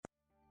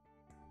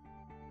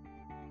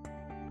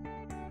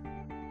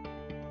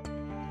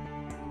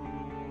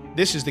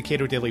This is the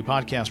Cato Daily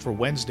Podcast for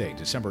Wednesday,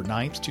 December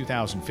 9th,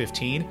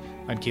 2015.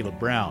 I'm Caleb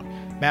Brown.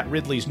 Matt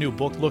Ridley's new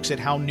book looks at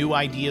how new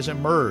ideas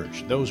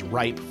emerge, those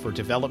ripe for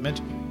development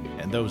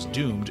and those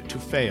doomed to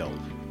fail.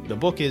 The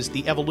book is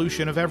The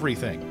Evolution of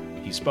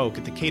Everything. He spoke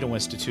at the Cato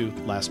Institute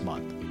last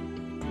month.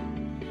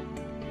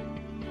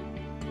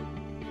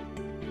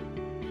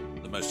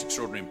 The most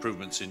extraordinary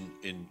improvements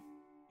in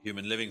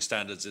human living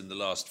standards in the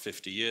last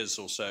 50 years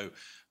or so,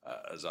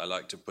 as I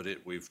like to put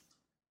it, we've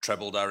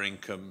trebled our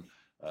income,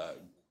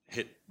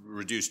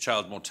 reduced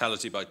child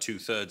mortality by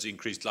 2/3,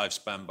 increased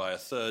lifespan by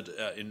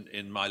 1/3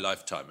 in my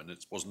lifetime, and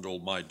it wasn't all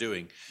my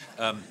doing.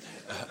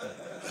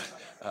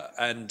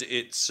 And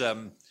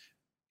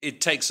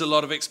it takes a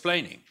lot of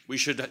explaining. We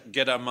should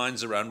get our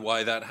minds around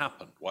why that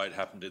happened, why it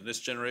happened in this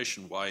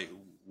generation, why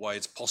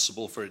it's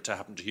possible for it to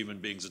happen to human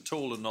beings at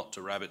all and not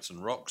to rabbits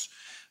and rocks.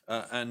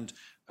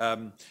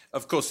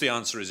 Of course, the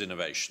answer is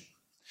innovation.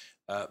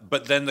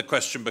 But then the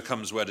question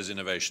becomes, where does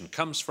innovation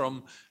come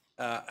from?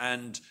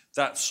 And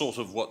that's sort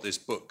of what this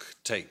book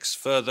takes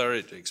further.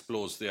 It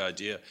explores the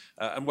idea.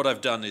 And what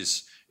I've done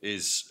is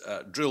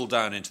drill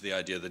down into the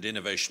idea that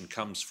innovation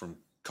comes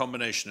from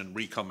combination and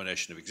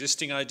recombination of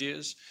existing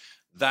ideas.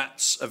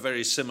 That's a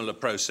very similar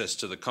process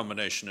to the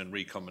combination and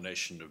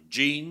recombination of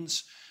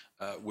genes,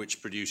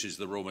 which produces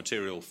the raw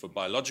material for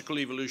biological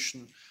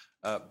evolution.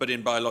 But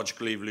in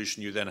biological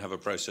evolution, you then have a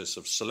process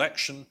of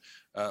selection,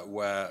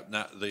 where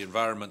the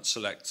environment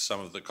selects some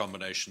of the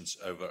combinations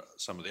over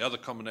some of the other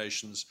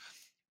combinations.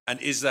 And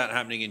is that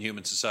happening in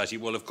human society?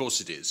 Well, of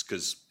course it is,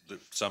 because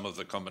some of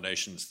the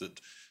combinations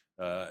that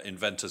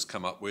inventors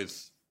come up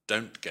with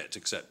don't get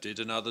accepted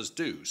and others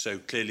do. So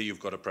clearly you've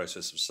got a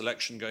process of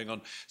selection going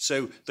on.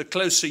 So the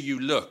closer you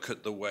look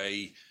at the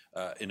way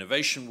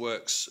innovation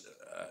works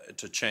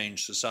to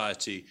change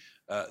society,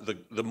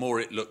 the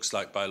more it looks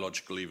like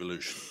biological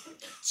evolution.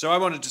 So I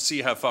wanted to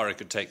see how far I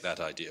could take that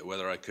idea,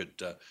 whether I could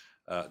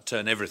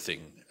turn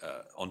everything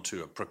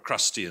onto a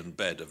Procrustean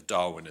bed of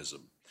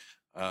Darwinism.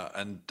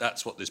 And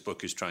that's what this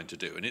book is trying to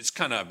do. And it's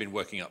kind of, I've been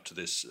working up to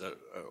this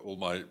all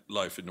my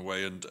life in a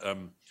way. And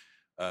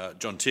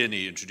John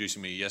Tierney,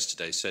 introducing me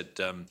yesterday, said,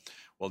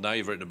 well, now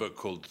you've written a book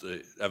called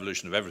The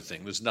Evolution of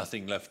Everything. There's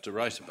nothing left to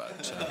write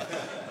about.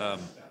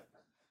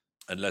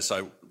 Unless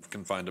I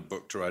can find a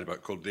book to write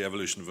about called The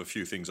Evolution of a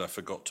Few Things I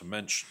Forgot to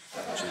Mention,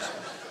 which is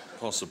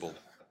possible.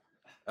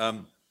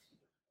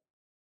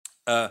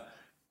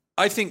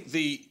 I think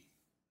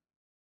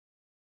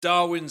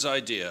Darwin's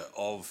idea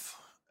of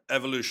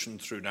evolution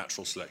through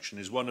natural selection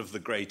is one of the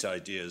great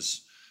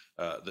ideas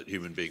that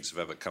human beings have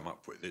ever come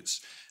up with.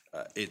 It's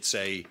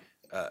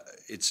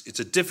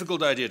a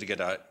difficult idea to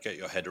get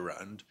your head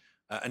around,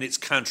 and it's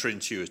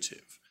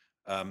counterintuitive.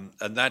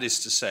 And that is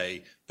to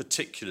say,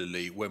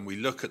 particularly when we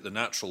look at the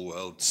natural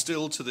world,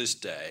 still to this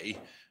day,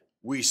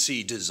 we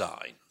see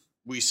design,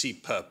 we see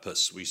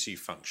purpose, we see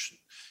function.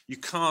 You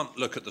can't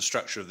look at the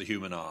structure of the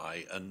human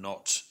eye and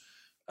not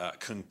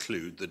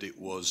conclude that it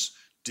was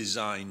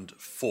designed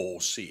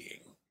for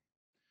seeing.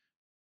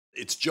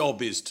 Its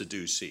job is to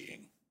do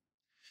seeing.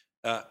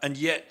 And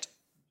yet,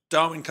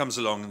 Darwin comes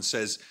along and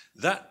says,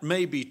 that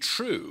may be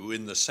true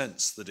in the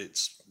sense that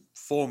its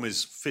form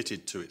is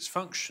fitted to its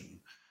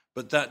function,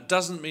 but that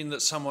doesn't mean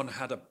that someone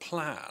had a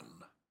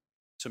plan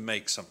to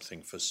make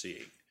something for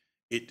seeing.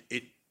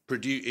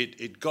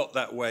 It got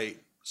that way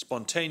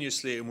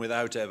spontaneously and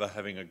without ever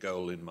having a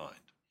goal in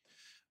mind.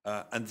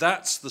 And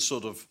that's the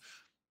sort of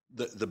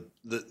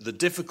the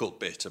difficult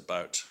bit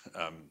about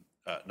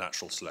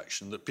natural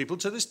selection that people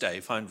to this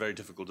day find very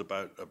difficult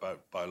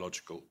about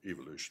biological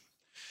evolution.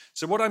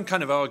 So what I'm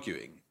kind of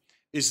arguing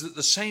is that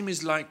the same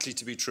is likely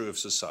to be true of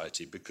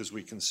society, because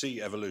we can see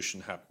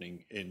evolution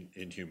happening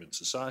in human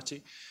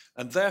society.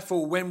 And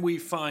therefore, when we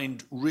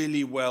find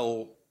really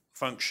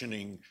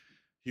well-functioning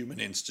human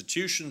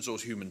institutions or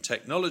human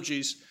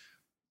technologies,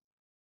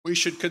 we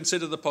should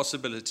consider the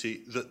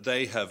possibility that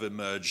they have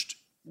emerged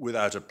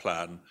without a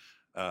plan,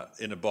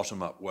 in a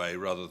bottom-up way,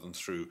 rather than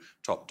through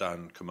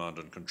top-down command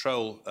and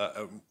control,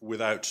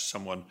 without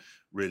someone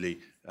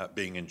really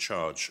being in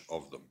charge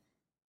of them.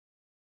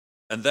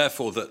 And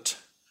therefore that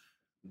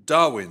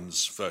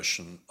Darwin's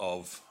version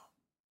of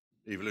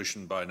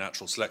evolution by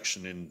natural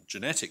selection in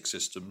genetic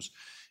systems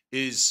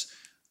is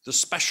the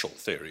special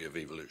theory of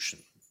evolution,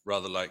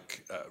 rather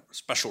like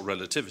special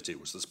relativity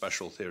was the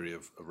special theory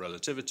of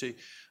relativity,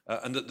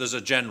 and that there's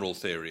a general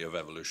theory of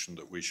evolution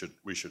that we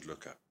should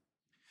look at.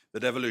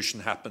 That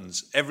evolution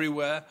happens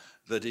everywhere,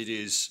 that it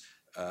is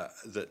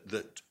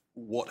that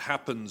what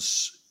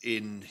happens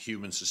in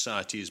human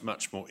society is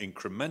much more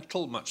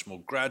incremental, much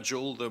more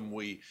gradual than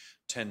we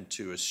tend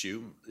to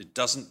assume.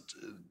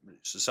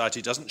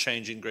 Society doesn't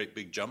change in great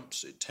big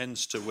jumps. It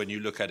tends to, when you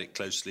look at it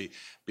closely,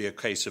 be a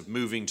case of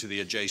moving to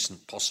the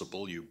adjacent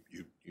possible. You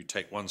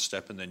take one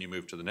step and then you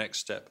move to the next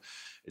step.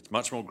 It's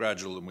much more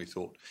gradual than we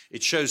thought.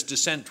 It shows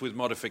descent with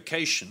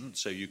modification,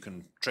 so you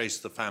can trace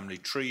the family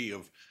tree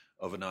of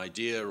an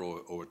idea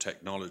or a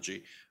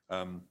technology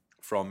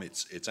from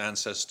its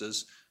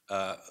ancestors,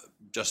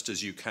 just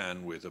as you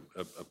can with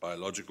a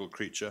biological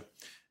creature.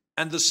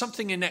 And there's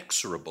something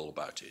inexorable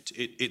about it.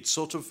 It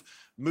sort of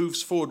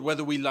moves forward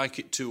whether we like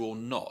it to or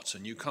not,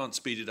 and you can't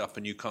speed it up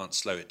and you can't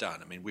slow it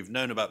down. I mean, we've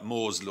known about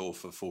Moore's law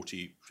for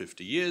 40,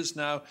 50 years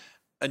now,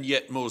 and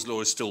yet Moore's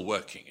law is still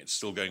working. It's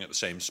still going at the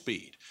same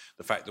speed.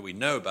 The fact that we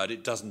know about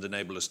it doesn't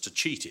enable us to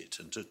cheat it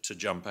and to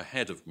jump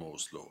ahead of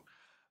Moore's law.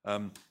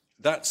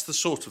 That's the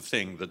sort of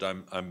thing that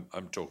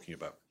I'm talking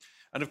about.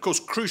 And of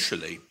course,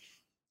 crucially,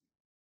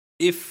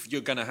 if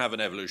you're going to have an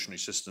evolutionary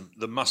system,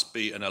 there must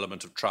be an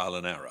element of trial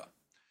and error.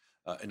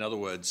 In other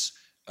words,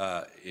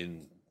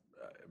 in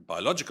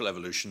biological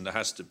evolution, there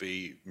has to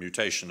be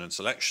mutation and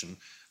selection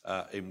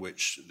in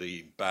which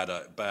the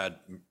bad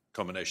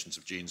combinations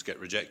of genes get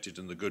rejected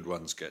and the good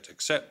ones get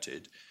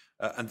accepted.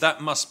 And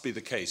that must be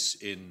the case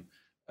in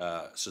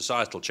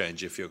societal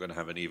change if you're going to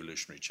have an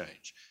evolutionary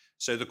change.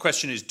 So the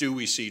question is, do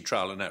we see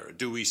trial and error?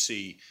 Do we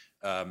see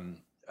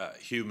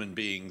human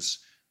beings,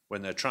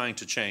 when they're trying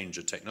to change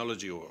a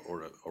technology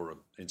or an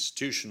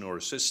institution or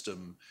a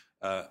system,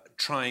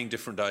 trying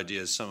different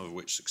ideas, some of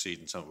which succeed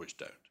and some of which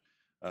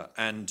don't?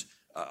 And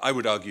I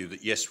would argue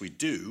that yes, we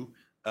do.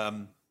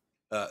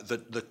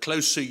 The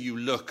closer you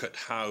look at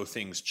how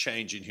things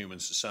change in human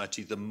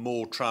society, the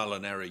more trial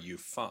and error you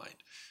find.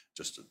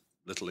 Just a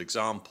little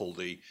example,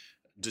 the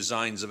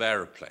designs of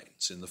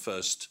aeroplanes. In the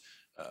first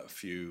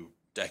few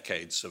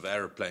decades of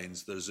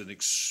aeroplanes, there's a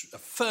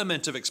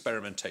ferment of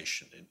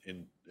experimentation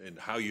in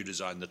how you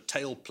design the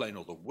tailplane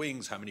or the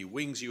wings, how many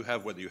wings you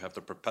have, whether you have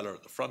the propeller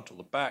at the front or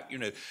the back. You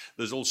know,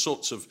 there's all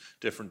sorts of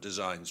different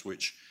designs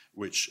which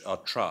are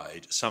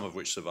tried, some of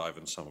which survive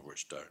and some of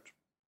which don't.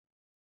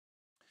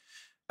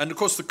 And of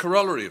course, the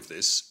corollary of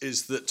this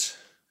is that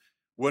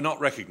we're not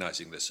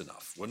recognizing this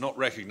enough. We're not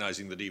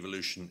recognizing that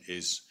evolution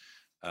is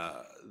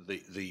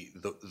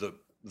the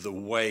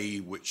way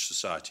which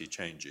society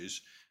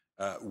changes.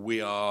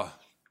 We are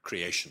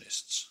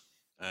creationists,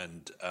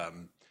 and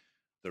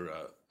there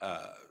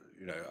are,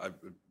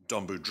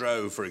 Don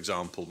Boudreau, for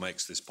example,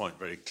 makes this point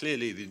very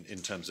clearly in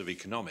terms of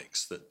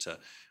economics, that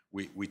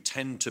we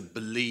tend to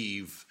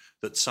believe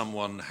that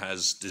someone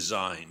has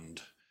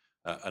designed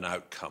an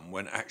outcome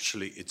when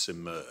actually it's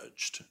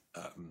emerged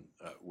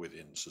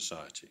within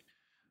society.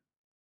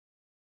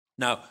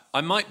 Now,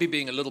 I might be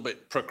being a little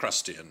bit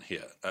Procrustean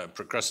here.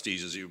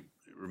 Procrustes, as you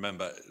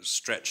remember,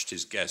 stretched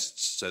his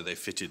guests so they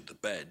fitted the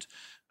bed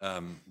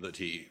that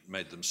he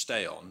made them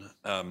stay on.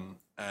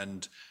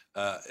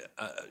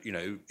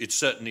 It's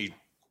certainly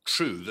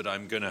true that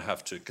I'm going to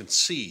have to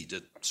concede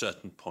at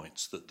certain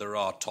points that there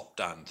are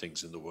top-down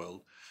things in the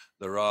world.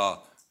 There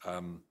are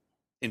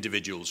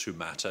individuals who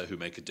matter, who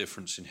make a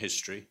difference in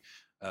history.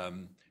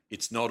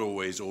 It's not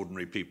always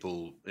ordinary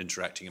people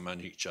interacting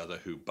among each other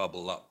who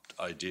bubble up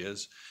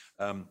ideas.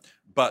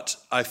 But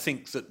I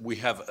think that we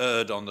have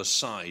erred on the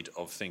side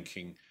of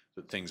thinking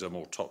that things are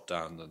more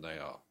top-down than they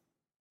are.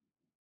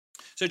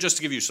 So just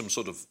to give you some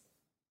sort of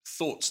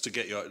thoughts to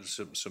get you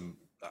some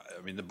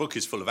the book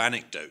is full of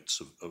anecdotes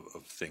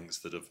of things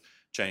that have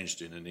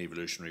changed in an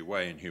evolutionary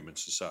way in human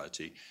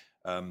society.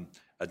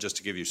 Just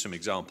to give you some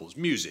examples,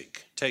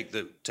 music. Take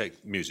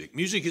music.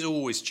 Music is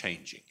always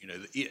changing. You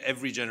know,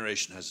 every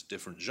generation has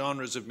different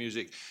genres of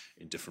music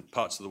in different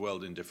parts of the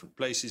world, in different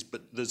places.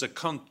 But there's a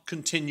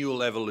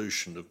continual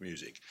evolution of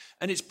music,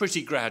 and it's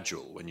pretty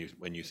gradual when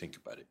you think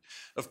about it.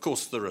 Of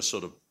course, there are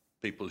sort of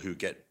people who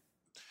get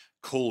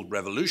called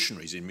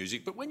revolutionaries in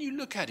music, but when you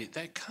look at it,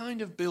 they're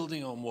kind of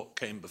building on what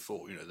came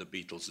before. You know, the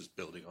Beatles is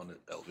building on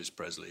it, Elvis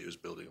Presley was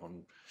building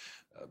on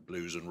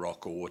blues and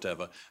rock or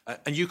whatever.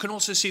 And you can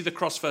also see the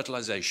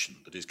cross-fertilization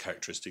that is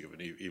characteristic of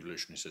an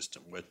evolutionary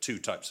system, where two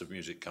types of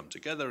music come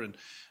together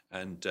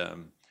and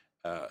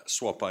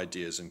swap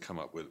ideas and come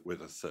up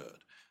with a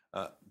third.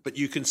 But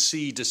you can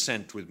see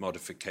descent with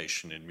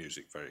modification in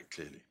music very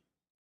clearly.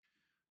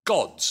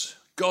 Gods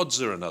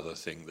are another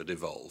thing that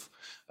evolve.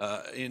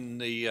 In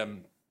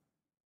the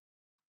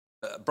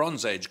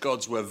Bronze Age,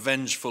 gods were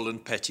vengeful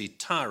and petty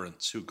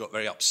tyrants who got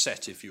very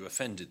upset if you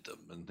offended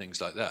them and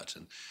things like that.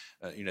 And,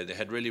 they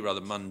had really rather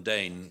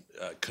mundane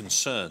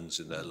concerns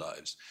in their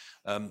lives.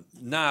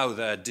 Now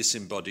they're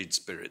disembodied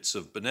spirits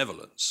of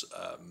benevolence,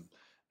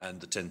 and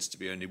there tends to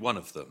be only one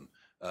of them.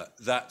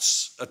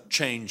 That's a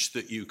change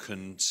that you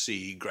can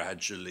see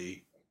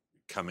gradually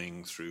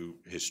coming through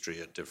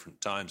history at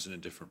different times and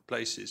in different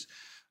places.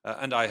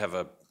 And I have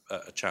a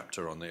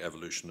chapter on the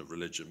evolution of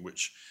religion,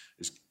 which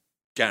is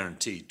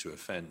guaranteed to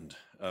offend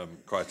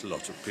quite a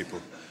lot of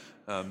people.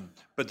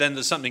 But then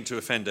there's something to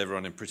offend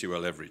everyone in pretty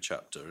well every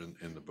chapter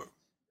in the book.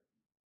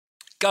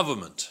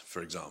 Government,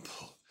 for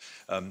example.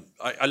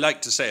 I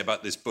like to say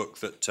about this book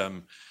that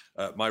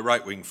my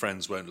right-wing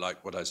friends won't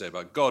like what I say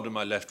about God, and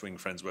my left-wing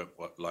friends won't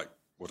like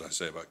what I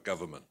say about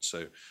government.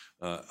 So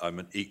I'm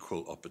an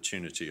equal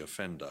opportunity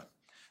offender.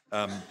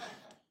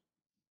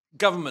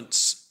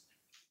 Governments,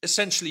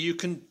 essentially, you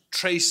can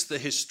trace the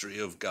history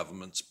of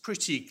governments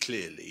pretty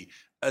clearly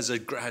as a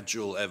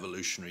gradual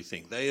evolutionary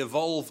thing. They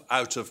evolve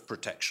out of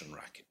protection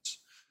rackets.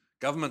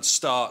 Government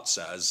starts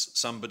as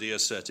somebody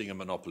asserting a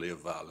monopoly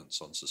of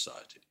violence on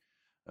society.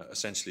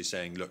 essentially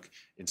saying, look,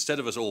 instead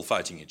of us all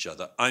fighting each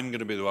other, I'm going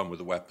to be the one with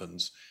the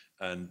weapons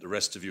and the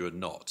rest of you are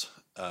not.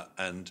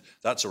 And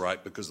that's all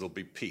right because there'll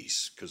be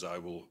peace because I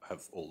will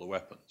have all the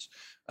weapons.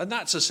 And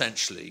that's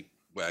essentially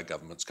where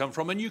governments come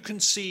from. And you can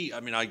see,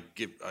 I mean, I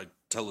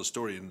tell the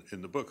story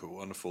in the book, a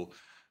wonderful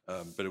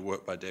bit of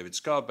work by David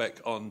Skarbek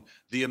on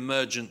the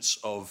emergence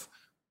of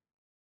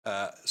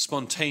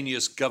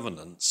spontaneous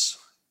governance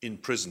in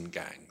prison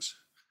gangs.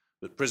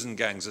 That prison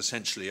gangs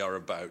essentially are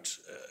about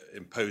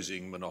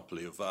imposing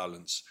monopoly of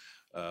violence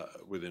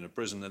within a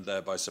prison and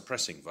thereby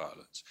suppressing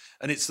violence.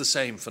 And it's the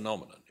same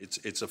phenomenon.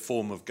 It's a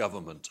form of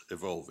government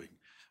evolving.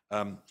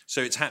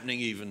 So it's happening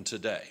even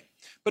today.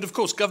 But of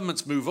course,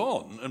 governments move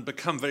on and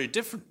become very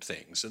different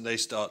things, and they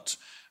start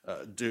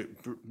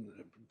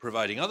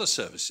providing other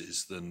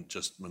services than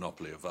just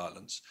monopoly of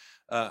violence.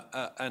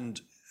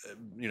 And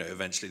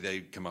eventually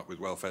they come up with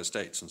welfare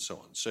states and so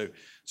on. So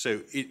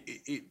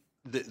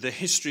the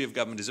history of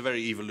government is a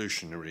very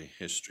evolutionary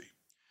history.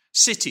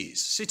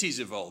 Cities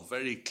evolve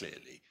very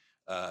clearly.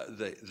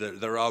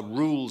 There are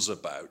rules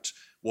about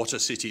what a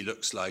city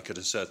looks like at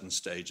a certain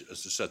stage, at a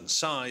certain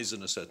size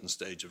and a certain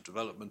stage of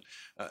development.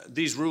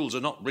 These rules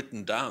are not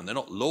written down. They're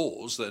not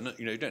laws. They're not,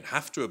 you don't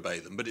have to obey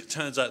them, but it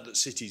turns out that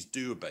cities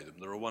do obey them.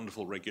 There are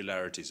wonderful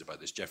regularities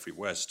about this. Geoffrey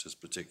West has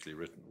particularly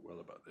written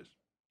well about this.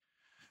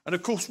 And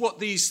of course, what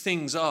these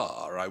things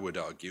are, I would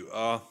argue,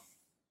 are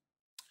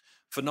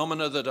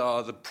phenomena that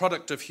are the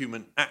product of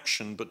human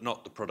action, but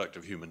not the product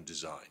of human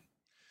design.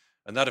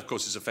 And that, of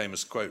course, is a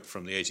famous quote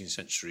from the 18th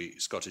century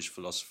Scottish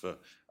philosopher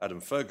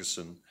Adam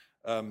Ferguson,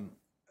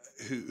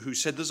 who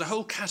said there's a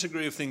whole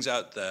category of things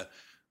out there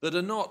that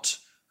are not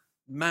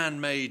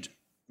man-made,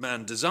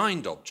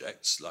 man-designed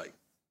objects, like,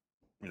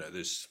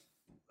 this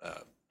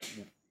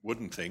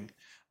wooden thing,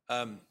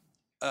 and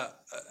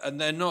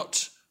they're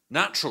not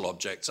natural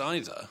objects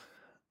either.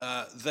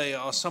 They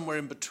are somewhere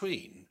in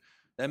between.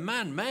 They're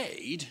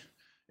man-made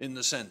in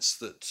the sense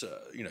that,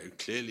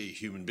 clearly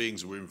human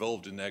beings were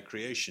involved in their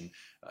creation,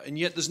 and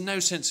yet there's no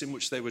sense in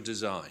which they were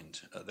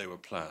designed, they were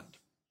planned.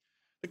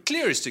 The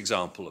clearest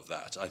example of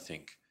that, I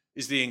think,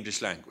 is the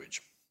English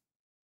language.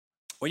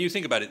 When you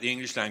think about it, the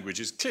English language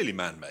is clearly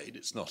man-made.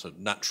 It's not a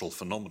natural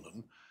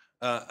phenomenon,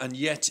 and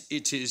yet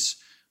it is,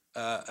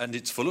 and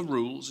it's full of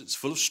rules, it's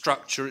full of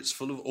structure, it's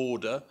full of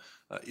order,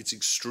 it's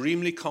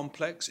extremely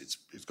complex,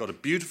 it's got a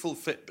beautiful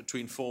fit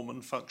between form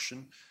and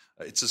function.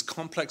 It's as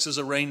complex as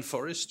a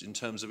rainforest in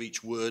terms of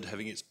each word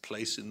having its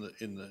place in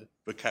the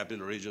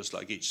vocabulary, just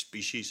like each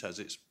species has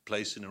its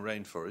place in a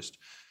rainforest.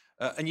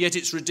 And yet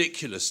it's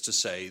ridiculous to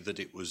say that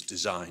it was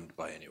designed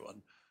by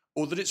anyone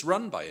or that it's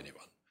run by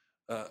anyone.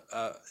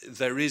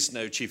 There is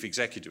no chief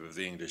executive of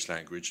the English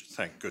language,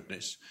 thank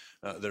goodness.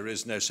 There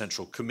is no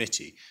central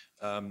committee.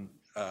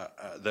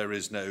 There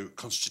is no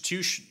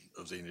constitution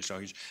of the English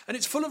language. And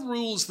it's full of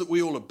rules that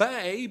we all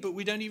obey, but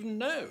we don't even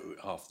know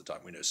half the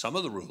time. We know some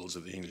of the rules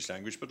of the English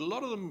language, but a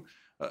lot of them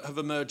have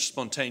emerged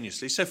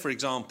spontaneously. So, for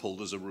example,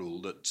 there's a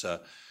rule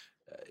that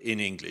in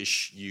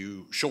English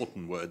you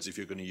shorten words if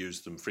you're going to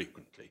use them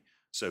frequently.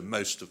 So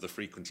most of the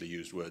frequently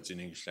used words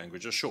in English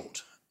language are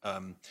short.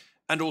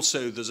 And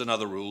also there's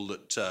another rule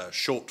that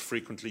short,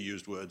 frequently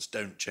used words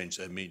don't change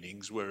their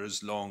meanings,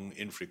 whereas long,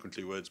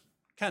 infrequently words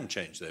can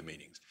change their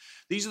meanings.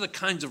 These are the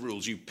kinds of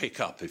rules you pick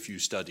up if you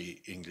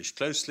study English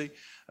closely,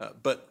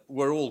 but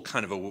we're all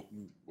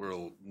we're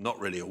all not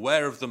really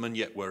aware of them, and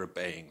yet we're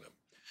obeying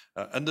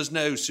them. And there's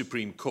no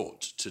Supreme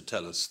Court to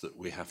tell us that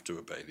we have to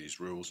obey these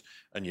rules,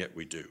 and yet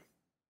we do.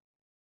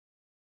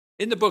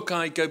 In the book,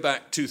 I go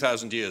back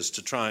 2,000 years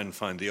to try and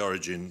find the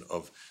origin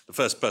of the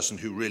first person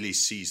who really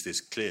sees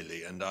this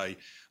clearly, and I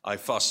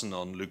fasten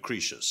on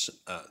Lucretius,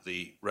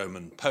 the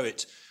Roman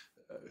poet,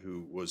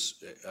 who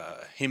was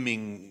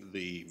hymning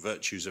the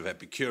virtues of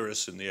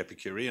Epicurus and the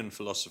Epicurean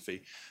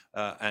philosophy,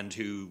 and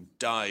who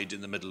died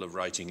in the middle of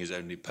writing his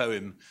only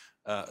poem,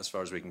 as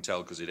far as we can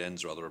tell, because it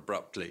ends rather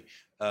abruptly.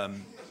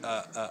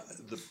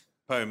 The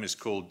poem is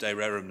called De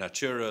Rerum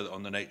Natura,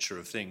 on the nature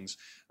of things,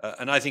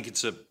 and I think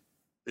it's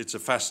a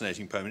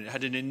fascinating poem. It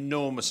had an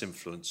enormous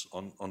influence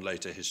on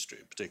later history,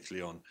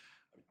 particularly on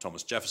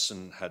Thomas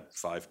Jefferson had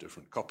 5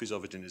 different copies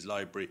of it in his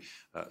library,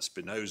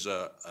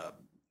 Spinoza,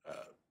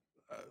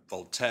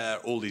 Voltaire,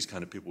 all these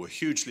kind of people were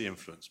hugely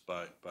influenced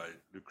by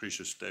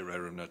Lucretius' De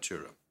Rerum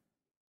Natura.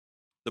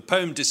 The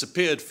poem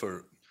disappeared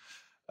for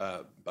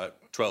about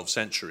 12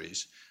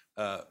 centuries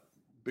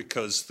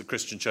because the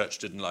Christian church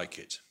didn't like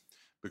it,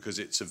 because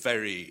it's a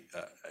very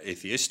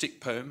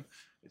atheistic poem.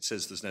 It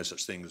says there's no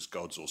such thing as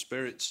gods or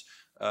spirits,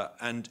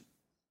 and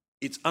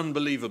it's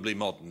unbelievably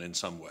modern in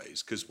some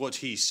ways, because what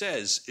he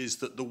says is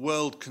that the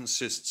world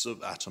consists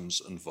of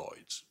atoms and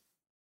voids.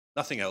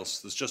 Nothing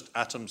else, there's just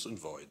atoms and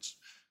voids.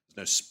 There's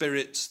no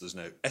spirits, there's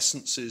no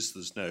essences,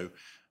 there's no...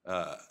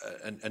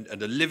 and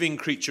a living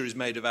creature is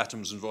made of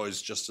atoms and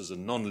voids just as a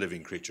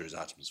non-living creature is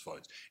atoms and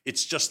voids.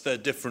 It's just their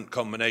different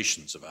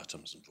combinations of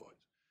atoms and voids.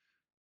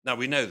 Now,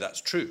 we know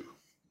that's true.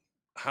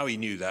 How he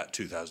knew that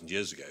 2,000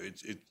 years ago,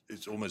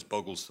 it almost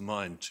boggles the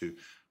mind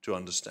to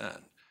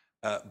understand.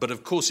 But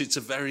of course, it's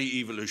a very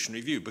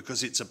evolutionary view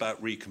because it's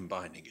about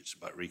recombining. It's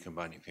about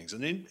recombining things.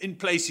 And in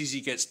places,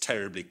 he gets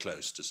terribly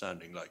close to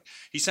sounding like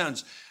he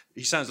sounds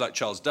like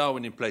Charles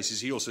Darwin in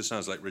places. He also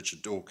sounds like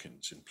Richard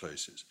Dawkins in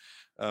places.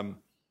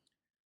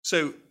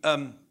 So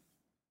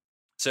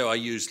I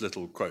use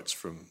little quotes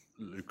from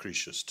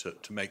Lucretius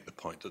to make the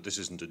point that this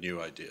isn't a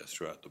new idea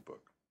throughout the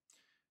book.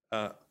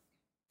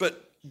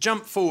 But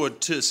jump forward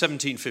to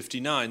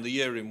 1759, the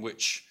year in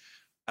which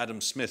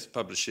Adam Smith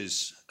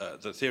publishes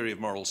The Theory of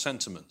Moral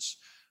Sentiments,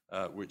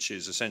 which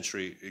is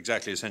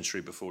exactly a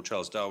century before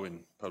Charles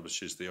Darwin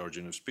publishes The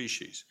Origin of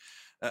Species.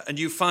 And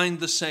you find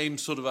the same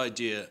sort of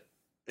idea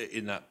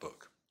in that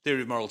book.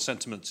 Theory of Moral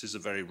Sentiments is a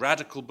very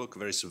radical book, a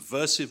very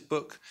subversive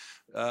book,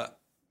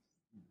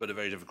 but a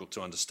very difficult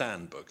to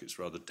understand book. It's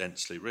rather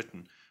densely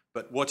written.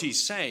 But what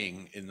he's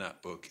saying in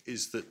that book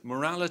is that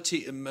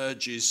morality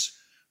emerges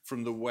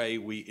from the way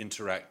we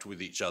interact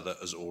with each other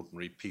as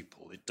ordinary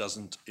people. It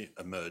doesn't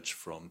emerge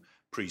from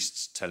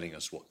priests telling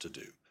us what to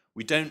do.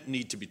 We don't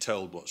need to be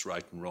told what's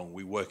right and wrong.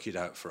 We work it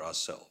out for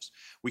ourselves.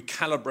 We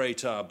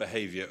calibrate our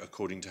behavior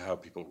according to how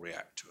people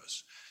react to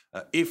us.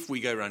 If we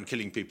go around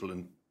killing people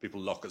and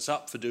people lock us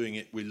up for doing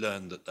it, we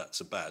learn that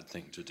that's a bad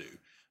thing to do.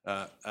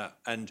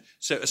 And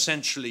so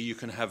essentially you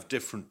can have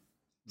different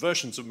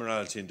versions of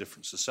morality in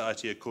different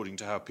society according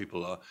to how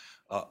people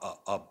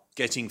are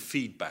getting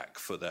feedback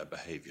for their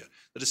behavior.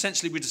 That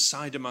essentially we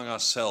decide among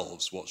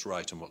ourselves what's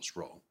right and what's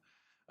wrong.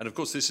 And of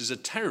course, this is a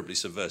terribly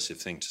subversive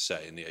thing to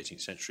say in the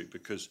 18th century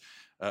because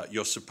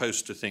you're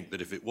supposed to think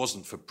that if it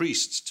wasn't for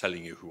priests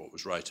telling you what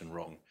was right and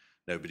wrong,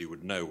 nobody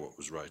would know what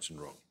was right and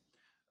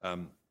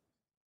wrong.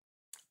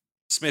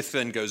 Smith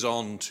then goes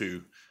on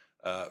to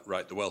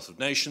write The Wealth of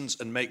Nations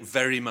and make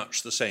very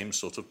much the same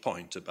sort of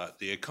point about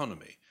the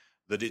economy,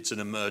 that it's an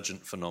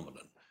emergent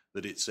phenomenon,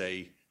 that it's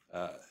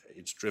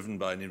driven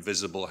by an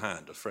invisible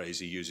hand, a phrase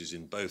he uses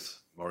in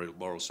both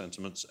Moral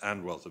Sentiments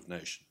and Wealth of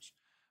Nations,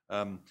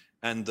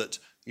 and that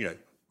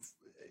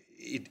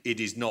it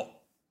is not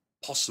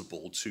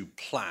possible to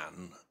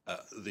plan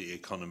the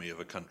economy of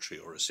a country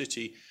or a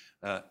city.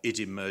 It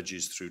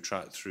emerges through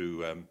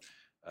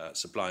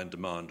supply and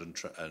demand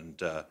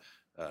and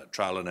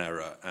trial and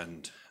error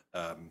and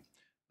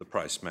the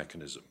price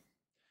mechanism.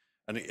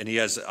 And he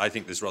has, I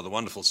think, this rather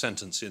wonderful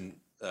sentence in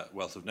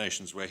Wealth of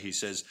Nations where he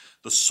says,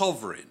 "The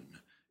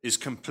sovereign is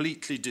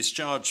completely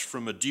discharged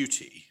from a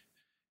duty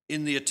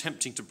in the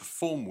attempting to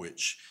perform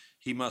which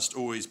he must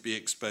always be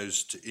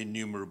exposed to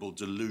innumerable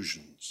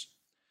delusions,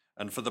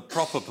 and for the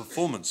proper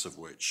performance of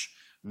which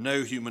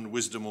no human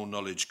wisdom or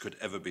knowledge could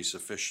ever be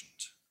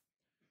sufficient.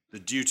 The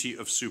duty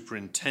of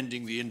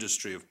superintending the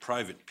industry of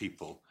private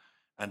people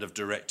and of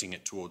directing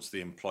it towards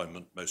the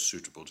employment most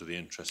suitable to the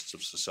interests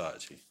of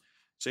society."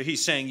 So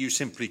he's saying you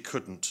simply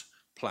couldn't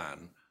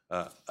plan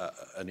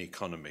an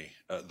economy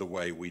the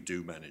way we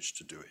do manage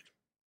to do it.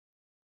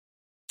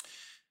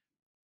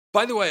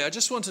 By the way, I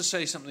just want to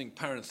say something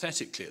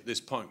parenthetically at this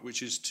point,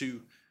 which is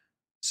to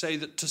say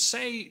that to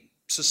say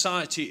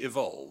society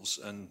evolves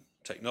and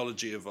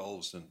technology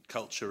evolves and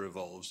culture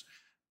evolves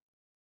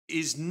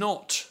is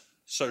not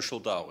social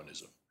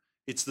Darwinism.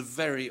 It's the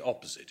very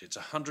opposite. It's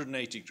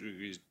 180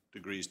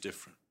 degrees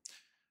different.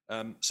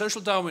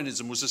 Social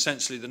Darwinism was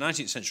essentially the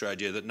 19th century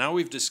idea that now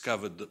we've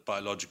discovered that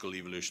biological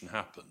evolution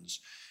happens,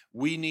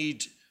 we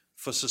need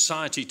for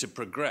society to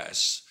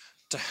progress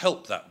to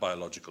help that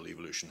biological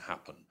evolution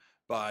happen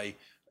by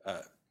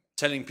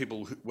telling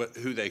people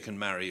who they can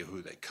marry or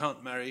who they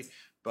can't marry,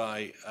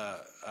 by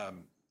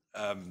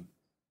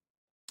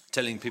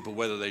telling people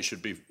whether they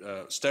should be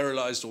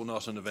sterilized or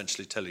not, and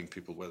eventually telling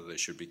people whether they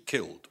should be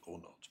killed or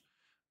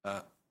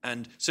not.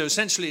 And so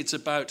essentially it's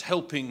about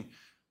helping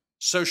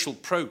social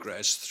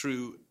progress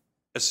through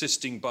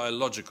assisting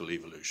biological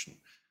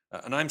evolution.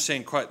 And I'm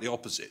saying quite the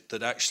opposite,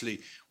 that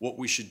actually what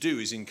we should do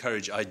is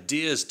encourage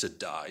ideas to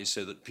die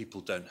so that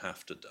people don't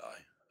have to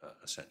die,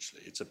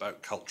 essentially. It's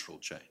about cultural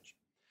change.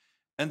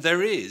 And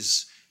there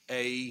is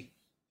a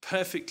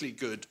perfectly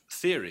good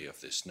theory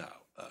of this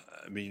now.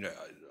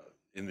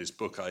 In this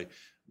book, I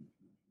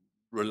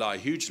rely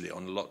hugely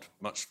on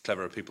much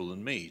cleverer people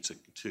than me to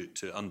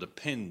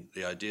underpin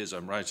the ideas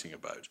I'm writing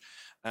about.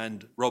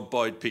 And Rob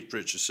Boyd, Pete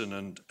Richardson,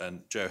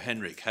 and Joe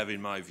Henrich have,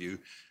 in my view,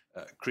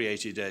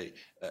 created a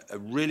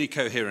really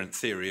coherent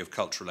theory of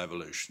cultural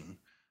evolution,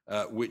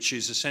 which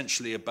is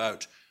essentially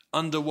about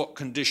under what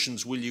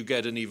conditions will you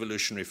get an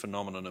evolutionary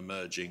phenomenon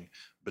emerging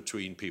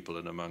between people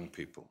and among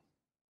people.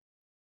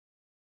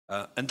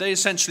 And they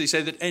essentially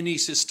say that any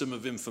system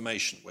of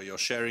information, where you're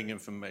sharing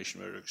information,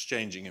 where you're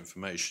exchanging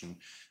information,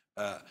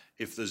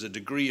 if there's a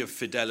degree of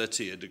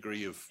fidelity, a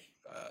degree of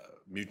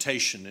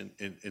mutation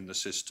in the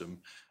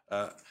system,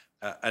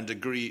 and a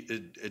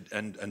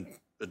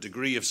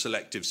degree of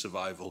selective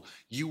survival,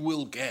 you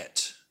will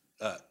get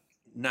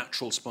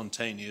natural,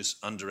 spontaneous,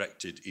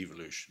 undirected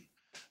evolution.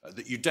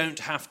 That you don't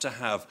have to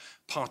have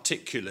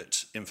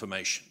particulate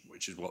information,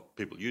 which is what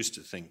people used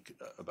to think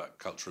about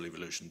cultural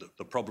evolution.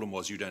 The problem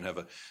was you don't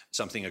have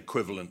something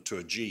equivalent to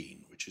a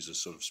gene, which is a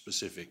sort of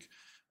specific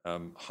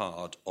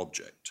hard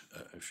object,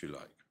 if you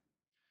like.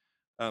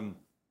 Now,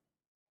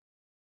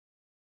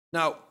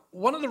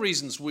 one of the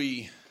reasons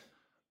we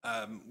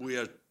are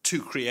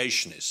too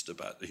creationist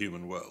about the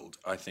human world,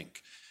 I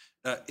think,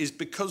 is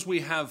because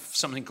we have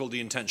something called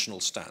the intentional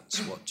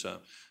stance,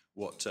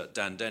 what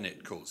Dan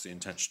Dennett calls the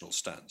intentional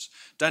stance.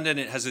 Dan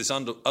Dennett has this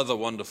other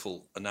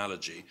wonderful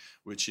analogy,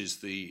 which is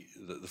the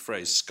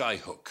phrase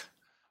skyhook.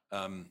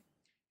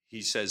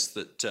 He says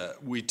that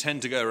we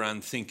tend to go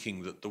around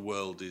thinking that the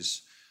world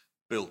is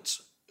built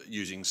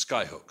using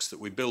skyhooks, that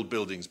we build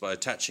buildings by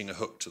attaching a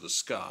hook to the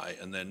sky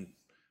and then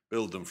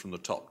build them from the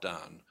top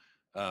down,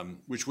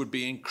 which would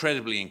be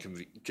incredibly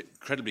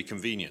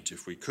convenient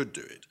if we could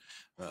do it.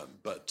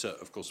 But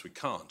of course we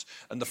can't.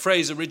 And the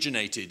phrase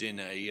originated in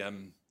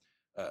an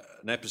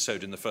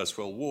episode in the First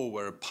World War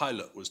where a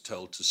pilot was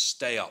told to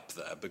stay up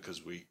there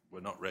because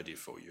we're not ready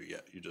for you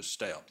yet. You just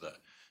stay up there.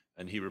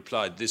 And he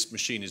replied, "This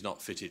machine is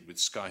not fitted with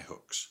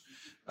skyhooks."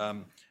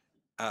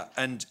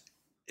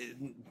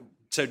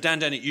 So Dan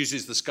Dennett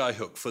uses the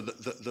skyhook for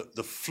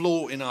the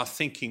flaw in our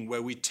thinking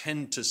where we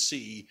tend to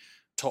see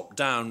top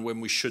down when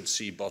we should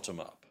see bottom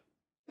up.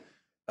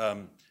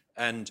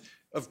 And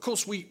of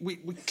course, we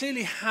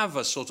clearly have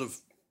a sort of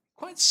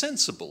quite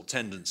sensible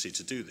tendency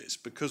to do this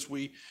because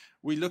we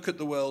look at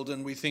the world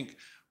and we think,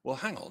 well,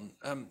 hang on,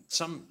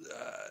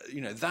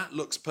 that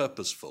looks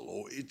purposeful,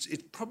 or it's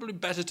probably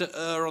better to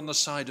err on the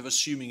side of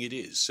assuming it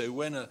is. So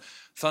when a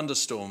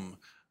thunderstorm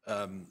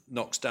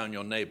knocks down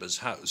your neighbour's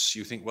house,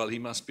 you think, well, he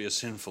must be a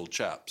sinful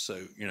chap.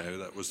 So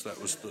that was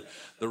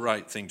the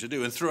right thing to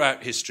do. And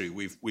throughout history,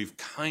 we've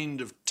kind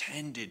of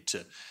tended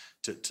to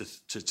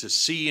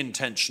see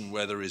intention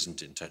where there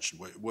isn't intention,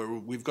 where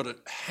we've got a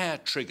hair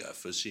trigger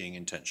for seeing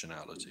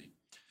intentionality.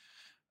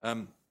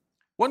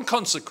 One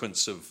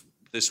consequence of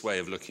this way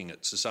of looking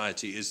at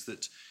society is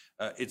that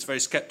it's very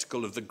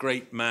skeptical of the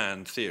great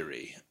man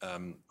theory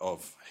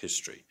of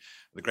history.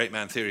 The great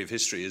man theory of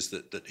history is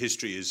that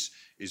history is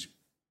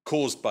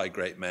caused by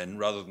great men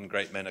rather than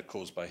great men are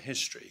caused by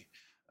history.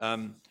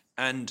 The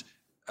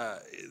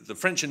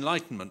French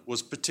Enlightenment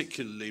was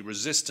particularly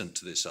resistant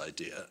to this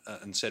idea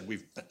and said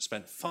we've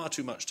spent far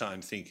too much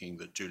time thinking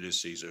that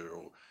Julius Caesar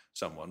or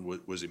someone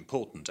was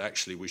important.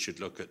 Actually, we should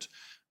look at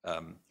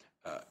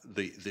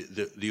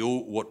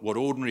what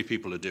ordinary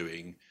people are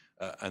doing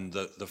and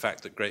the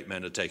fact that great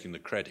men are taking the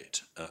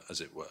credit,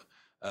 as it were.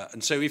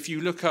 And so if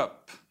you look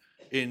up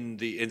in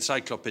the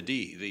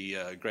Encyclopédie,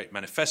 the great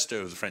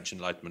manifesto of the French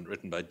Enlightenment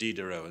written by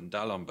Diderot and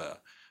d'Alembert,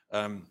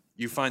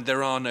 you find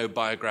there are no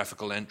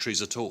biographical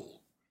entries at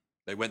all.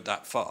 They went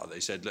that far. They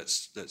said,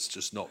 let's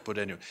just not put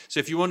anyone. So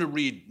if you want to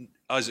read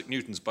Isaac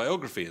Newton's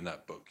biography in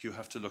that book, you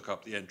have to look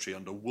up the entry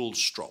under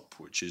Woolstrop,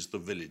 which is the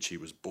village he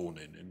was born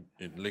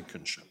in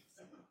Lincolnshire.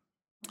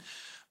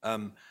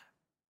 And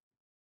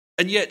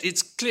yet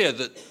it's clear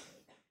that,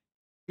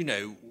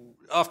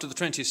 after the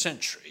 20th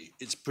century,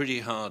 it's pretty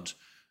hard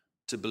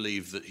to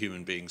believe that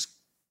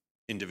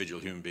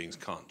individual human beings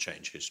can't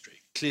change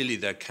history. Clearly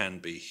there can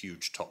be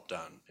huge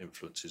top-down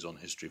influences on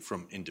history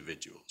from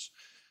individuals.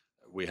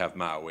 We have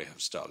Mao, we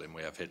have Stalin,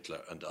 we have Hitler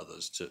and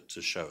others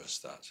to show us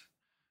that.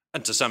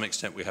 And to some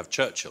extent we have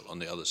Churchill on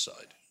the other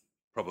side,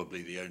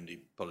 probably the only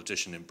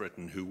politician in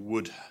Britain who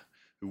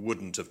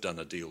wouldn't have done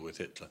a deal with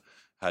Hitler.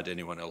 Had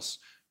anyone else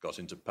got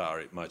into power,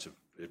 it might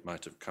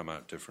have come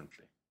out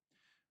differently.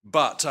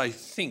 But I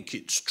think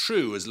it's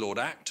true, as Lord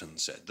Acton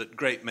said, that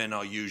great men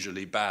are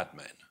usually bad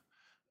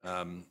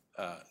men.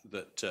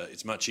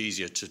 It's much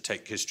easier to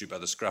take history by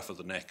the scruff of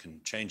the neck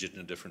and change it in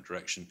a different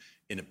direction,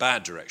 in a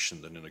bad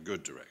direction than in a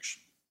good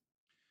direction.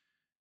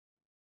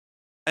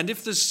 And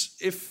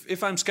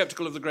if I'm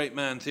skeptical of the great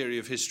man theory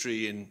of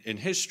history in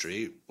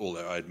history,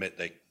 although I admit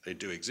they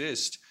do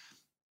exist,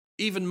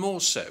 even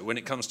more so when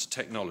it comes to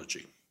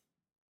technology.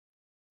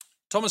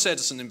 Thomas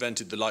Edison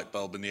invented the light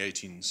bulb in the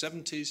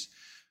 1870s.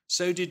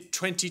 So did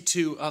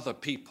 22 other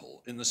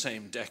people in the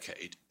same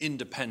decade,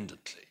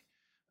 independently.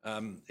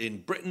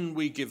 In Britain,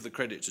 we give the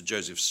credit to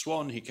Joseph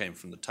Swan. He came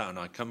from the town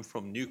I come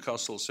from,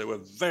 Newcastle, so we're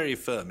very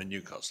firm in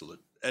Newcastle that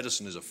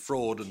Edison is a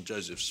fraud and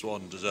Joseph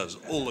Swan deserves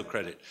all the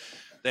credit.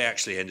 They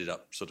actually ended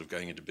up sort of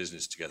going into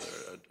business together,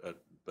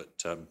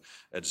 but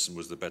Edison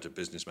was the better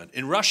businessman.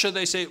 In Russia,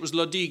 they say it was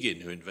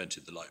Lodygin who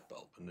invented the light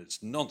bulb, and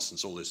it's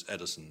nonsense, all this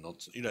Edison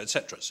nonsense,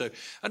 etc. So,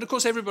 and of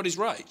course, everybody's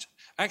right.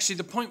 Actually,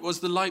 the point was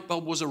the light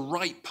bulb was a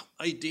ripe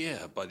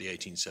idea by the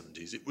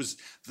 1870s. It was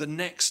the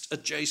next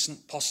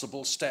adjacent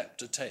possible step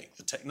to take.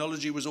 The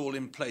technology was all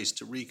in place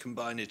to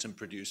recombine it and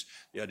produce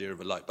the idea of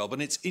a light bulb.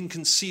 And it's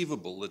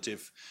inconceivable that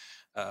if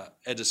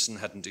Edison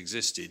hadn't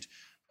existed,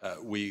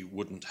 we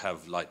wouldn't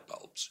have light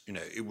bulbs.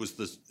 It was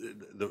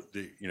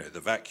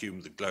the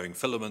vacuum, the glowing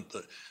filament,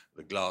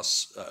 the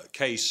glass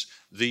case.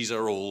 These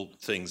are all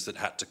things that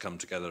had to come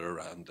together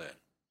around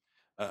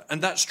then.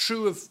 And that's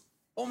true of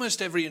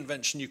almost every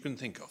invention you can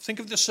think of.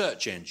 Think of the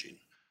search engine.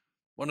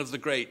 One of the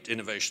great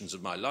innovations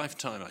of my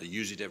lifetime. I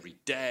use it every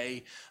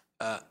day.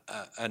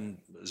 And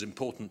as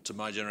important to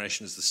my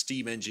generation as the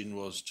steam engine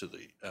was to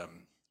the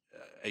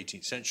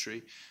 18th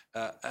century.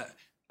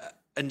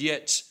 And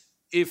yet,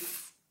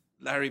 if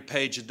Larry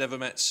Page had never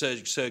met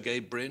Sergey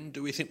Brin,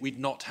 do we think we'd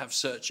not have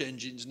search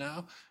engines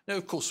now? No,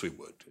 of course we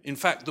would. In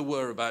fact, there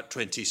were about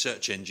 20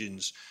 search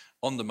engines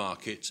on the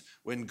market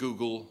when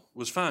Google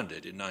was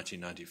founded in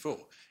 1994.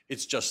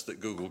 It's just that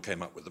Google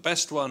came up with the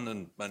best one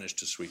and managed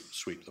to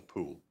sweep the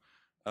pool.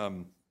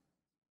 And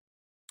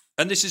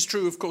this is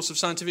true, of course, of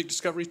scientific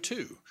discovery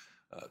too.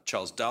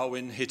 Charles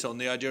Darwin hit on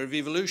the idea of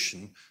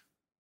evolution,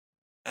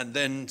 and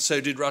then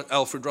so did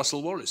Alfred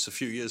Russel Wallace a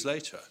few years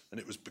later. And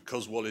it was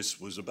because Wallace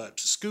was about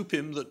to scoop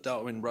him that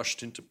Darwin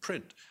rushed into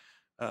print.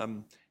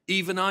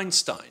 Even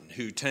Einstein,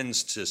 who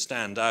tends to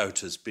stand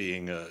out as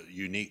being a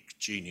unique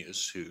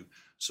genius who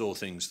saw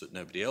things that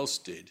nobody else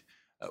did,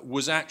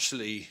 was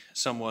actually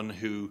someone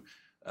who,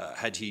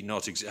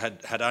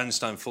 had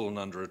Einstein fallen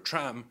under a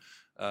tram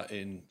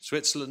in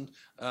Switzerland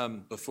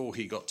before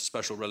he got to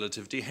special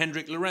relativity,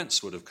 Hendrik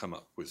Lorentz would have come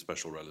up with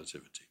special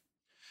relativity.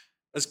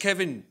 As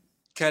Kevin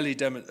Kelly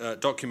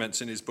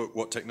documents in his book,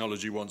 What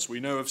Technology Wants, we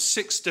know of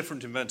 6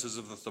 different inventors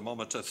of the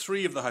thermometer,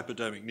 3 of the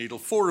hypodermic needle,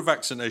 4 of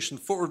vaccination,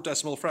 4 of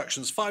decimal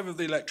fractions, 5 of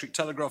the electric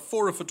telegraph,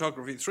 4 of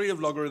photography, 3 of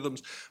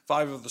logarithms,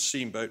 5 of the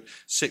steamboat,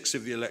 6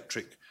 of the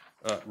electric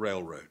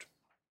railroad.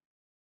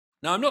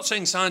 Now, I'm not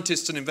saying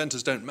scientists and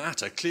inventors don't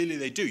matter. Clearly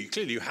they do.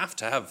 Clearly you have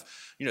to have,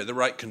 the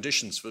right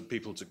conditions for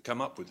people to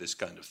come up with this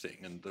kind of thing,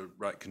 and the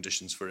right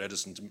conditions for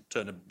Edison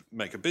to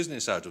make a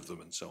business out of them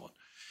and so on.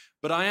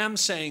 But I am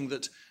saying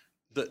that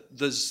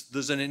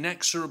there's an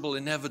inexorable,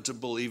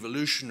 inevitable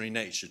evolutionary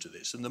nature to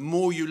this. And the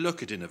more you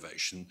look at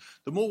innovation,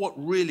 the more what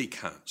really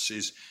counts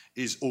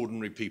is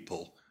ordinary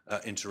people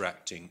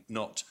interacting,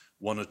 not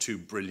 1 or 2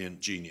 brilliant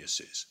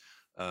geniuses.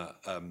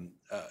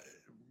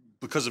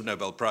 Because of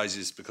Nobel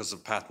Prizes, because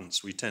of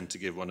patents, we tend to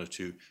give 1 or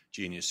 2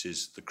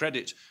 geniuses the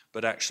credit,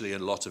 but actually a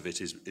lot of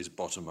it is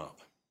bottom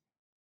up.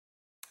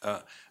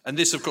 And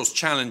this, of course,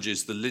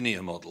 challenges the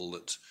linear model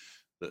that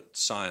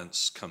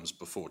science comes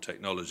before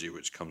technology,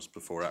 which comes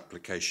before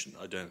application.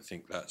 I don't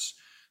think that's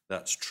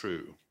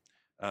true.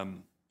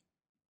 And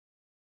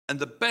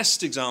the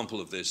best example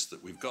of this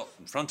that we've got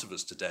in front of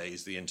us today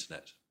is the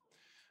internet.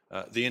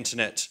 The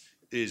internet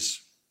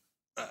is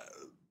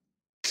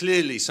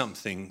clearly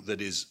something that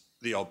is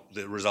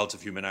the result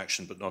of human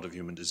action, but not of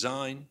human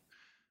design,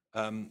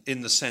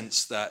 in the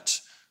sense that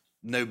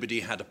nobody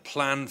had a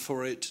plan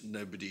for it.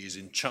 Nobody is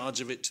in charge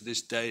of it to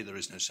this day. There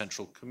is no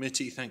central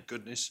committee, thank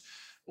goodness,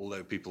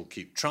 although people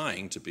keep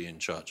trying to be in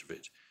charge of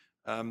it.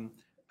 And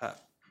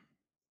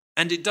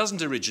it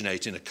doesn't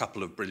originate in a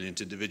couple of brilliant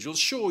individuals.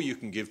 Sure, you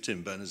can give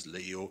Tim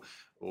Berners-Lee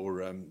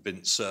or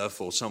Vint Cerf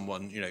or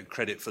someone,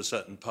 credit for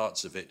certain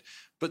parts of it,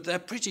 but they're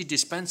pretty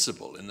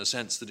dispensable in the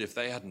sense that if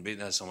they hadn't been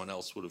there, someone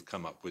else would have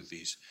come up with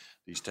these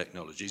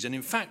technologies. And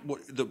in fact,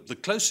 the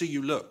closer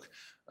you look,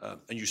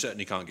 and you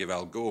certainly can't give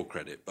Al Gore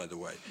credit, by the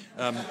way,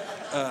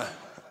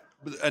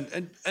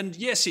 and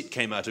yes, it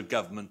came out of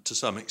government to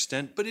some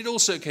extent, but it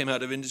also came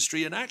out of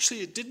industry, and actually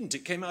it didn't.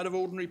 It came out of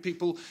ordinary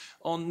people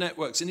on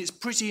networks, and it's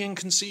pretty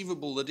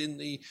inconceivable that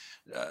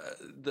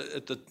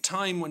at the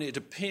time when it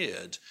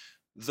appeared,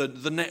 the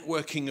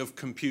networking of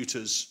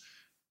computers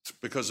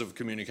because of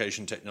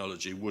communication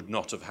technology would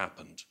not have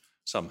happened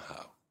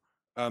somehow.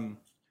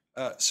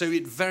 So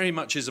it very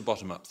much is a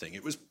bottom-up thing.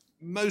 It was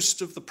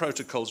most of the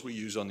protocols we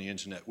use on the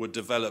internet were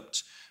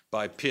developed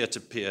by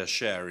peer-to-peer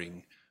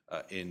sharing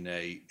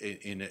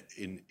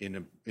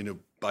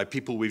by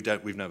people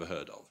we've never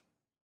heard of.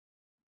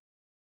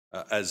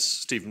 As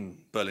Stephen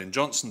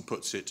Berlin-Johnson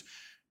puts it,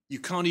 you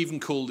can't even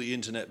call the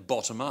internet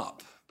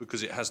bottom-up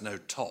because it has no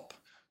top,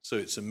 so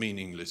it's a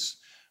meaningless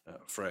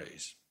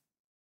phrase.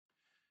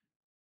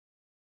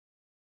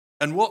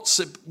 And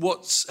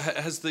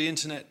has the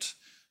internet?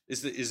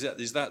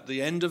 Is that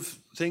the end of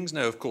things?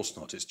 No, of course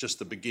not. It's just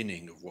the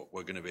beginning of what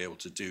we're going to be able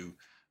to do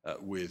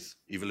with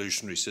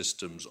evolutionary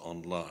systems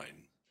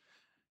online.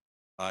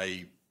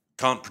 I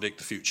can't predict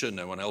the future,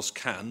 no one else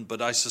can,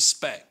 but I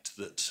suspect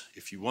that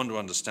if you want to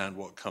understand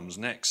what comes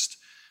next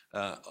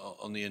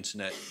on the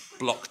internet,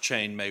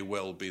 blockchain may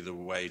well be the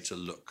way to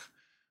look.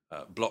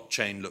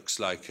 Blockchain looks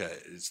like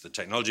it's the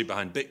technology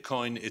behind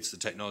Bitcoin, it's the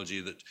technology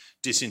that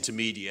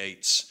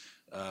disintermediates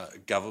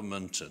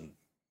government and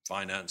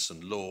finance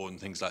and law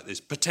and things like this,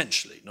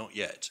 potentially, not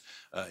yet.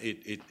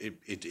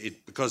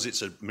 Because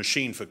it's a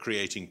machine for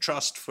creating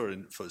trust, for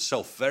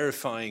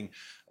self-verifying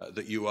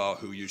that you are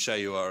who you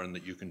say you are and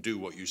that you can do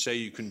what you say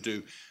you can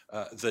do,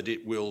 that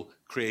it will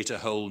create a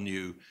whole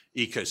new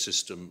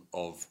ecosystem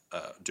of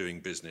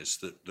doing business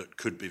that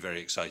could be very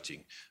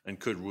exciting and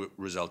could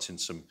result in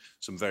some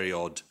very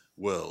odd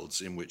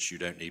worlds in which you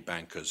don't need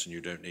bankers and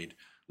you don't need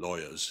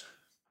lawyers.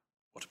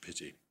 What a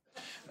pity.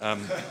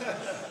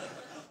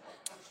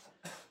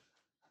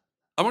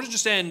 I want to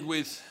just end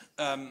with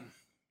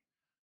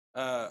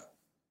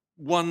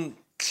one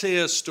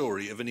clear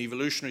story of an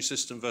evolutionary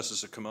system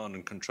versus a command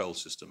and control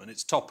system, and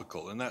it's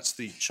topical, and that's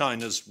the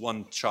China's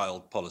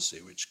one-child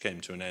policy, which came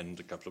to an end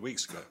a couple of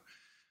weeks ago.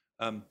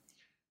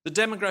 The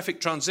demographic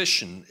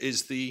transition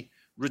is the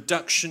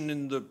reduction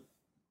in the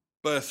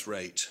birth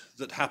rate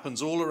that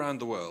happens all around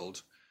the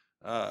world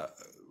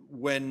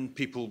when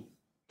people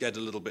get a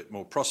little bit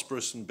more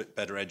prosperous and a bit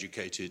better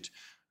educated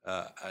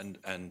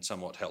and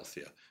somewhat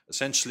healthier.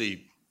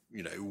 Essentially,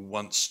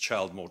 once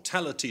child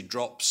mortality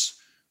drops,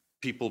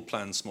 people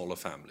plan smaller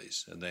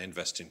families and they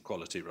invest in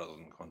quality rather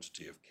than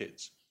quantity of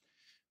kids.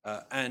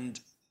 And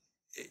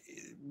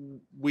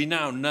we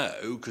now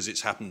know, because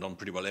it's happened on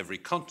pretty well every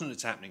continent,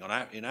 it's happening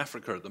in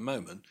Africa at the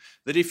moment,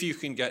 that if you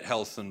can get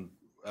health and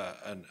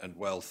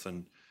wealth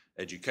and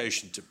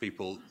education to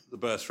people, the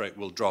birth rate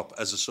will drop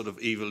as a sort of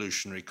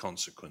evolutionary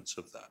consequence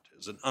of that,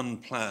 as an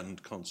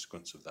unplanned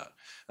consequence of that.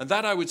 And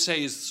that, I would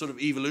say, is the sort of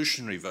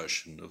evolutionary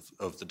version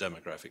of the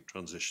demographic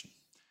transition.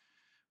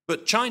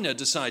 But China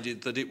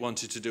decided that it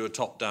wanted to do a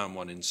top-down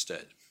one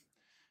instead.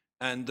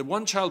 And the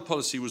one-child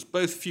policy was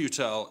both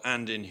futile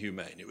and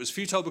inhumane. It was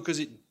futile because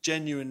it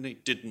genuinely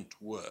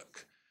didn't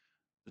work.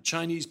 The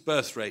Chinese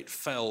birth rate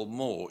fell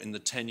more in the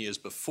 10 years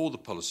before the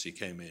policy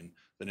came in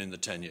than in the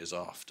 10 years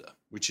after,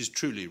 which is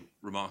truly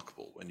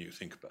remarkable when you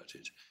think about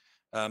it.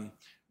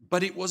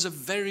 But it was a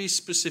very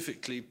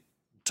specifically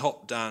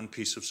top-down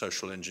piece of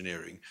social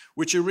engineering,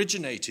 which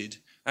originated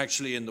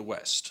actually in the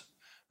West.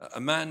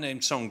 A man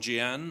named Song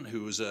Jian,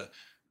 who was a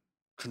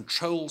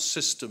control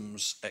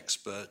systems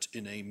expert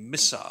in a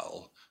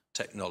missile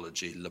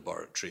technology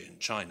laboratory in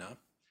China.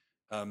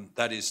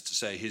 That is to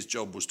say, his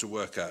job was to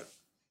work out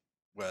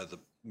where the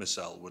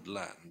missile would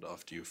land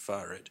after you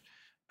fire it.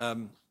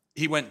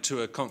 He went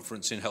to a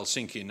conference in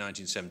Helsinki in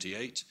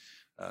 1978.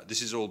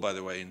 This is all, by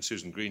the way, in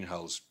Susan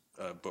Greenhall's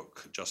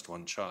book, Just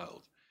One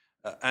Child.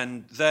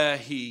 And there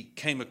he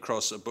came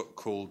across a book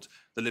called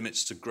The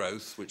Limits to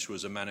Growth, which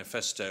was a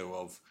manifesto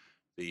of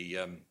the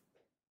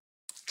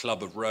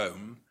Club of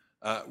Rome,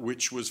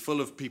 which was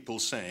full of people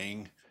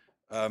saying,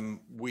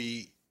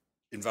 we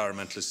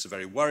environmentalists are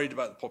very worried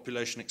about the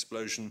population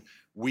explosion.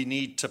 We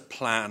need to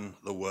plan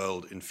the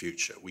world in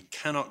future. We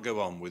cannot go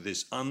on with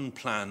this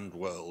unplanned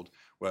world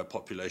where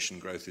population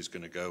growth is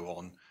going to go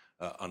on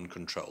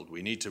uncontrolled.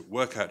 We need to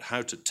work out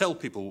how to tell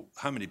people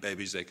how many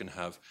babies they can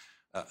have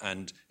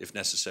and, if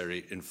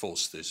necessary,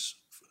 enforce this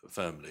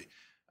firmly.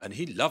 And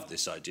he loved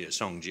this idea,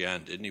 Song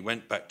Jian did, and he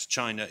went back to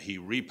China. He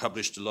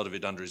republished a lot of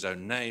it under his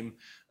own name.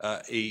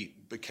 He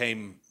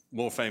became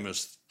more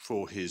famous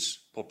for his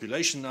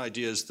population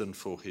ideas than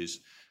for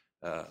his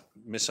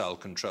missile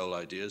control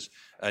ideas.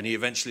 And he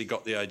eventually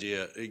got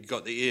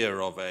the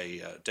ear of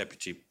a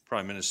deputy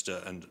prime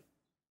minister, and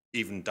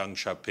even Deng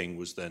Xiaoping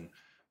was then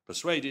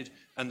persuaded,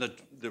 and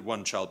the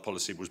one-child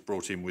policy was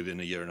brought in within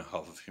a year and a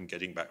half of him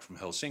getting back from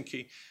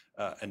Helsinki,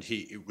 and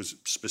it was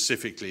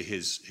specifically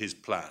his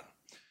plan.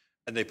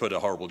 And they put a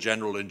horrible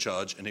general in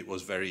charge, and it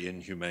was very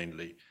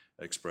inhumanely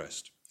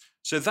expressed.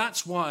 So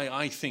that's why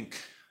I think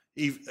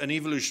an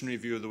evolutionary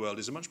view of the world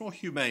is a much more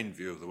humane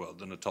view of the world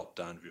than a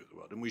top-down view of the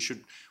world. And we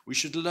should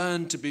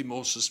learn to be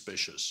more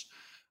suspicious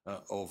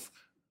of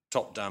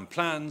top-down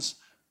plans,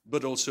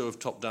 but also of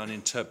top-down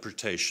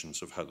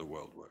interpretations of how the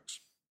world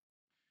works.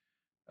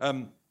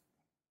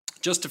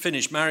 Just to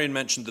finish, Marion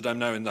mentioned that I'm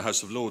now in the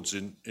House of Lords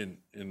in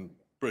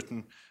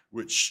Britain,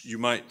 which you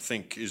might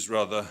think is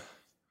rather,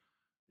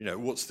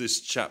 what's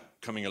this chap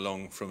coming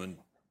along from an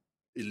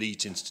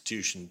elite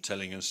institution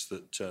telling us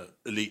that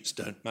elites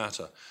don't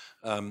matter?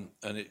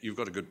 You've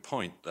got a good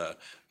point there.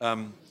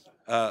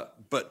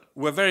 But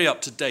we're very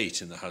up to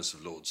date in the House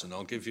of Lords, and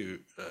I'll give you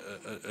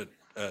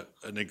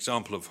an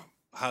example of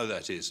how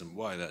that is and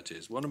why that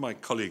is. One of my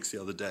colleagues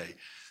the other day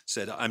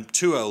said, I'm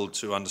too old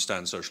to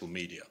understand social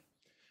media.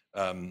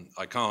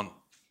 I can't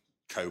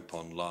cope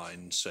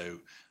online, so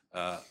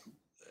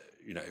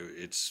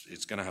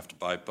it's going to have to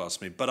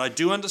bypass me. But I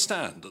do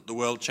understand that the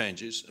world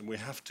changes, and we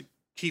have to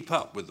keep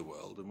up with the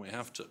world, and we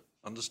have to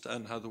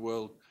understand how the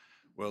world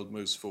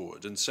moves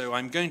forward. And so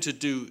I'm going to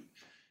do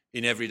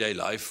in everyday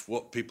life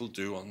what people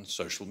do on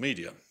social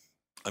media.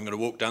 I'm going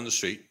to walk down the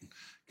street,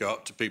 go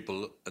up to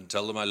people and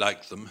tell them I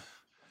like them,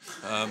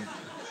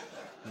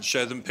 and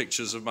show them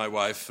pictures of my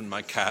wife and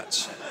my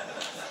cats,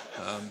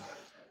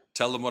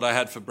 tell them what I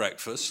had for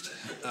breakfast.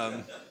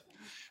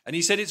 And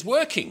he said, it's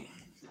working.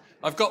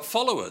 I've got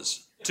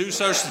followers, two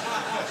social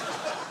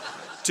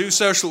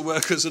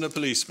workers and a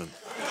policeman.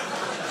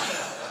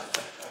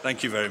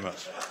 Thank you very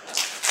much.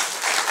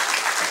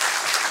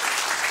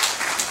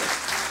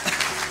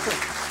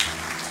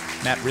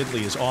 Matt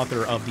Ridley is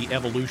author of The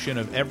Evolution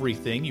of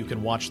Everything. You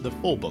can watch the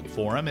full book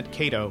for him at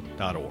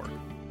cato.org.